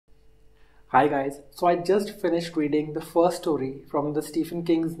Hi guys, so I just finished reading the first story from the Stephen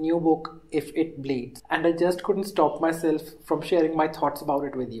King's new book, If It Bleeds, and I just couldn't stop myself from sharing my thoughts about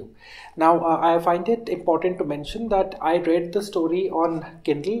it with you. Now, I find it important to mention that I read the story on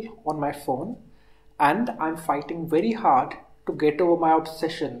Kindle on my phone, and I'm fighting very hard to get over my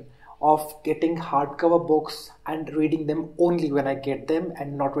obsession of getting hardcover books and reading them only when I get them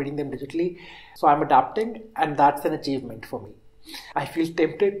and not reading them digitally. So I'm adapting, and that's an achievement for me. I feel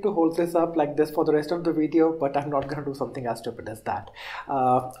tempted to hold this up like this for the rest of the video, but I'm not going to do something as stupid as that.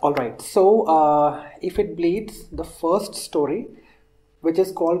 Alright, so If It Bleeds, the first story, which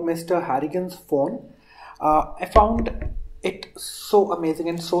is called Mr. Harrigan's Phone, I found it so amazing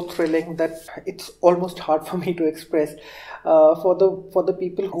and so thrilling that it's almost hard for me to express. For the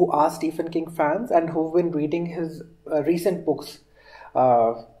people who are Stephen King fans and who've been reading his recent books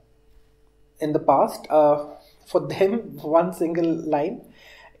in the past, for them, one single line,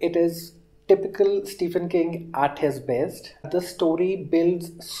 it is typical Stephen King at his best. The story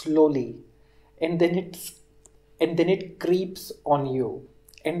builds slowly, and then it creeps on you,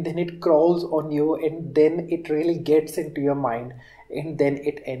 and then it crawls on you, and then it really gets into your mind, and then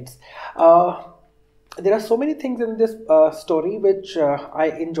it ends. There are so many things in this story which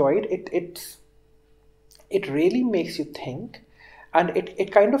I enjoyed. It really makes you think, and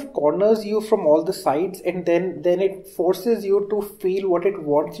it kind of corners you from all the sides, and then it forces you to feel what it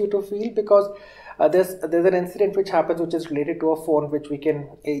wants you to feel, because there's an incident which happens which is related to a phone, which we can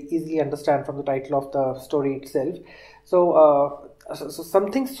easily understand from the title of the story itself. So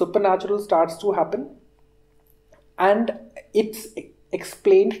something supernatural starts to happen, and it's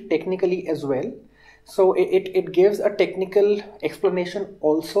explained technically as well. So it gives a technical explanation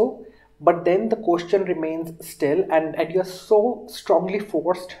also, but then the question remains still, and you're so strongly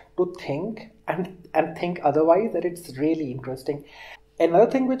forced to think and think otherwise that it's really interesting.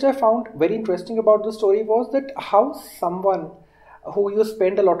 Another thing which I found very interesting about the story was that how someone who you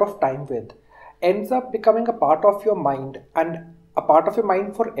spend a lot of time with ends up becoming a part of your mind, and a part of your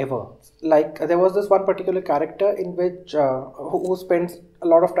mind forever. Like there was this one particular character in which who spends a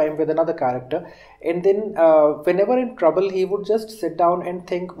lot of time with another character, and then whenever in trouble he would just sit down and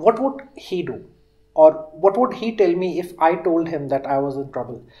think, what would he do, or what would he tell me if I told him that I was in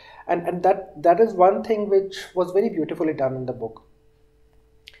trouble. And that is one thing which was very beautifully done in the book.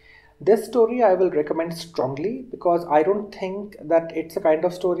 This story I will recommend strongly, because I don't think that it's a kind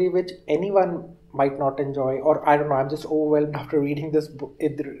of story which anyone might not enjoy, or I don't know, I'm just overwhelmed after reading this book,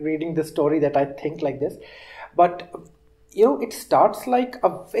 reading this story, that I think like this. But it starts like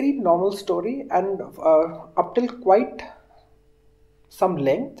a very normal story, and up till quite some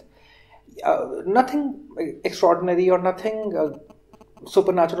length, nothing extraordinary or nothing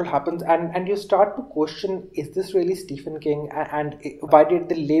supernatural happens, and you start to question, is this really Stephen King, and why did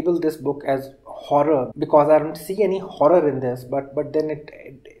they label this book as horror? Because I don't see any horror in this, but then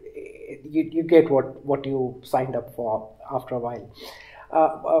you get what you signed up for after a while.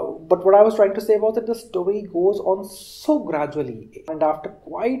 But what I was trying to say was that the story goes on so gradually, and after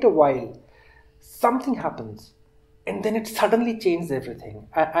quite a while something happens, and then it suddenly changes everything,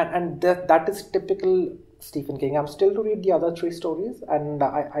 and that is typical Stephen King. I'm still to read the other three stories, and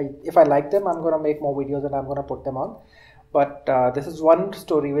if I like them, I'm going to make more videos and I'm going to put them on. But this is one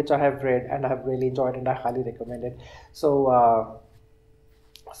story which I have read and I have really enjoyed, and I highly recommend it.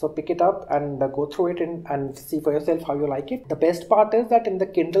 So pick it up and go through it and see for yourself how you like it. The best part is that in the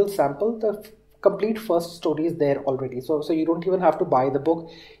Kindle sample, the complete first story is there already. So you don't even have to buy the book.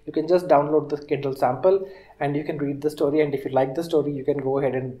 You can just download the Kindle sample and you can read the story. And if you like the story, you can go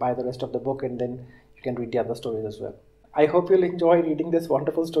ahead and buy the rest of the book, and then you can read the other stories as well. I hope you'll enjoy reading this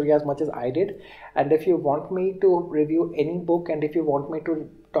wonderful story as much as I did. And if you want me to review any book, and if you want me to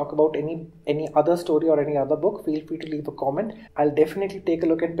talk about any other story or any other book, feel free to leave a comment. I'll definitely take a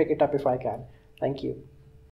look and pick it up if I can. Thank you.